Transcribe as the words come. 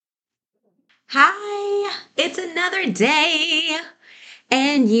Hi, it's another day,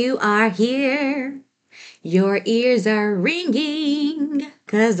 and you are here. Your ears are ringing,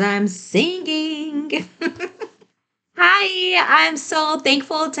 cause I'm singing. Hi, I'm so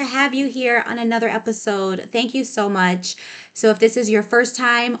thankful to have you here on another episode. Thank you so much. So, if this is your first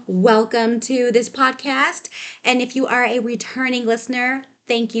time, welcome to this podcast. And if you are a returning listener,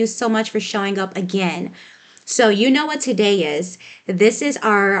 thank you so much for showing up again. So, you know what today is. This is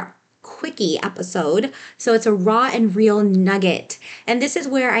our quickie episode. So, it's a raw and real nugget. And this is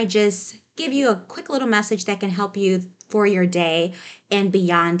where I just give you a quick little message that can help you for your day and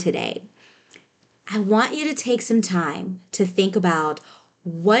beyond today. I want you to take some time to think about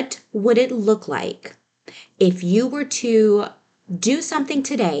what would it look like if you were to do something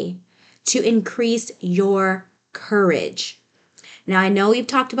today to increase your courage. Now, I know we've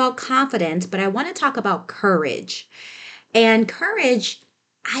talked about confidence, but I want to talk about courage. And courage,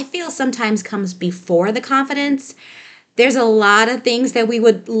 I feel sometimes comes before the confidence. There's a lot of things that we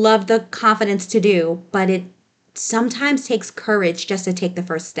would love the confidence to do, but it sometimes takes courage just to take the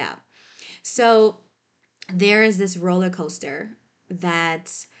first step. So there is this roller coaster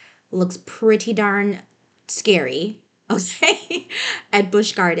that looks pretty darn scary, okay, at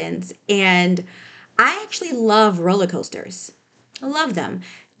Busch Gardens. And I actually love roller coasters. I love them.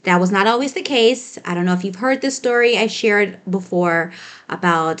 That was not always the case. I don't know if you've heard this story I shared before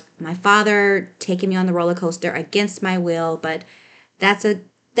about my father taking me on the roller coaster against my will, but that's a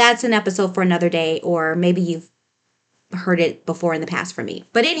that's an episode for another day, or maybe you've heard it before in the past from me.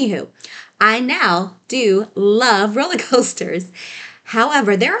 But anywho, I now do love roller coasters.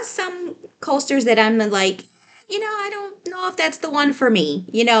 However, there are some coasters that I'm like, I don't know if that's the one for me.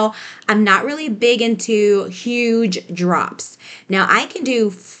 I'm not really big into huge drops. Now, I can do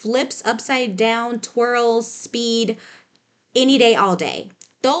flips upside down, twirls, speed, any day, all day.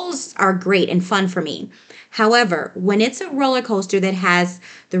 Those are great and fun for me. However, when it's a roller coaster that has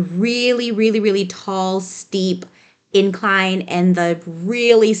the really, really, really tall, steep incline and the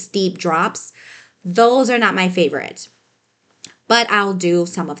really steep drops, those are not my favorite. But I'll do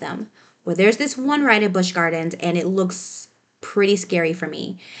some of them. Well, there's this one ride at Busch Gardens, and it looks pretty scary for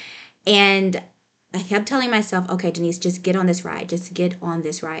me. And I kept telling myself, okay, Denise, just get on this ride. Just get on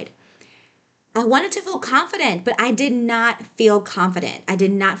this ride. I wanted to feel confident, but I did not feel confident. I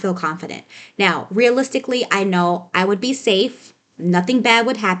did not feel confident. Now, realistically, I know I would be safe. Nothing bad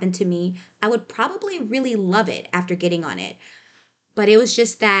would happen to me. I would probably really love it after getting on it. But it was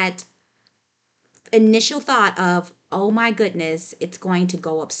just that initial thought of, oh my goodness, it's going to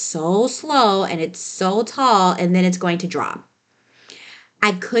go up so slow and it's so tall and then it's going to drop.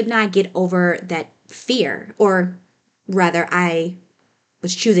 I could not get over that fear, or rather, I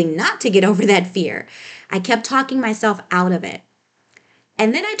was choosing not to get over that fear. I kept talking myself out of it.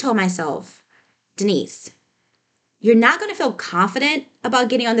 And then I told myself, Denise, you're not going to feel confident about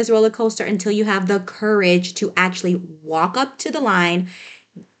getting on this roller coaster until you have the courage to actually walk up to the line,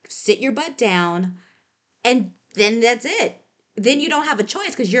 sit your butt down, and then that's it. Then you don't have a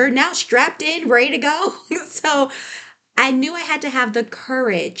choice because you're now strapped in, ready to go. So I knew I had to have the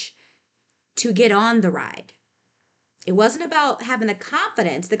courage to get on the ride. It wasn't about having the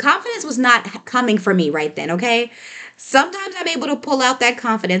confidence. The confidence was not coming for me right then, okay? Sometimes I'm able to pull out that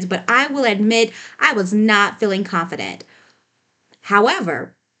confidence, but I will admit I was not feeling confident.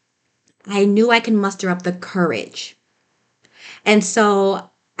 However, I knew I can muster up the courage. And so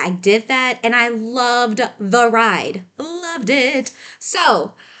I did that, and I loved the ride. Loved it.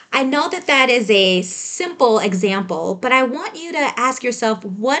 So I know that that is a simple example, but I want you to ask yourself,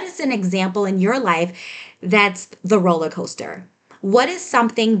 what is an example in your life that's the roller coaster? What is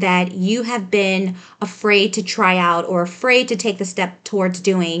something that you have been afraid to try out or afraid to take the step towards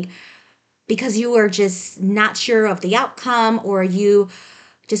doing because you were just not sure of the outcome, or you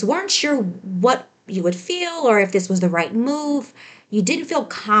just weren't sure what you would feel or if this was the right move? You didn't feel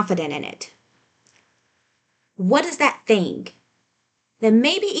confident in it. What is that thing? Then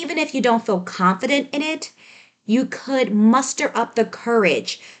maybe even if you don't feel confident in it, you could muster up the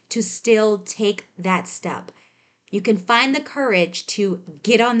courage to still take that step. You can find the courage to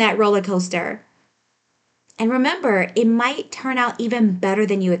get on that roller coaster. And remember, it might turn out even better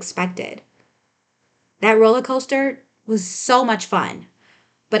than you expected. That roller coaster was so much fun,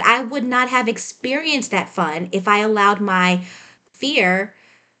 but I would not have experienced that fun if I allowed my fear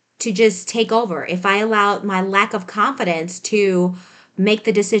to just take over, if I allowed my lack of confidence to make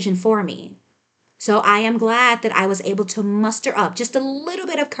the decision for me. So I am glad that I was able to muster up just a little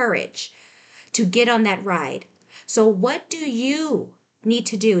bit of courage to get on that ride. So what do you need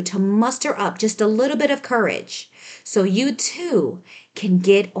to do to muster up just a little bit of courage so you too can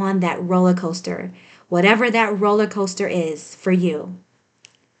get on that roller coaster, whatever that roller coaster is for you.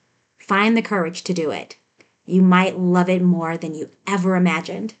 Find the courage to do it. You might love it more than you ever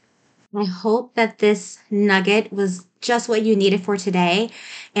imagined. I hope that this nugget was just what you needed for today.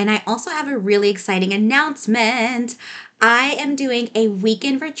 And I also have a really exciting announcement. I am doing a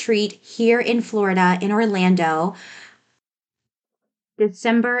weekend retreat here in Florida, in Orlando,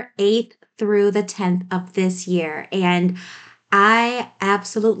 December 8th through the 10th of this year. And I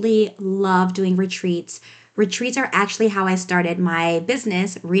absolutely love doing retreats. Retreats are actually how I started my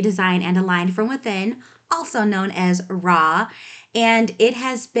business, Redesign and Align from Within, also known as RAW. And it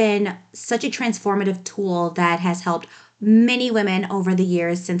has been such a transformative tool that has helped many women over the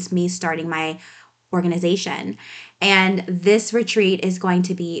years since me starting my organization. And this retreat is going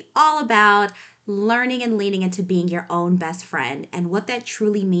to be all about learning and leaning into being your own best friend and what that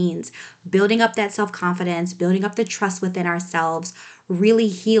truly means. Building up that self confidence, building up the trust within ourselves, really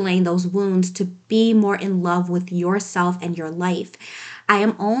healing those wounds to be more in love with yourself and your life. I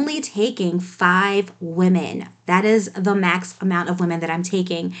am only taking 5 women. That is the max amount of women that I'm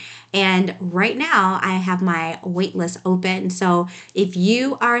taking. And right now, I have my wait list open. So if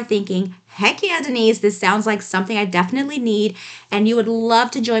you are thinking, heck yeah, Denise, this sounds like something I definitely need, and you would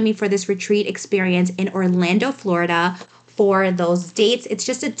love to join me for this retreat experience in Orlando, Florida, for those dates, it's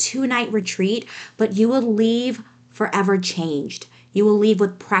just a 2-night retreat, but you will leave forever changed. You will leave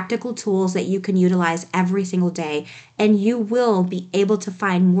with practical tools that you can utilize every single day, and you will be able to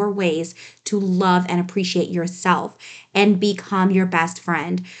find more ways to love and appreciate yourself and become your best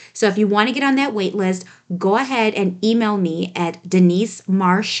friend. So if you want to get on that wait list, go ahead and email me at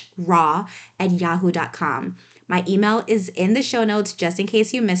denisemarshraw@yahoo.com. My email is in the show notes just in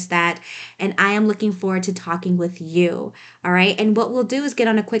case you missed that. And I am looking forward to talking with you. All right. And what we'll do is get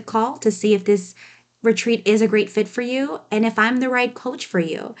on a quick call to see if this retreat is a great fit for you and if I'm the right coach for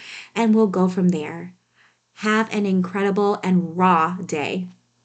you. And we'll go from there. Have an incredible and raw day.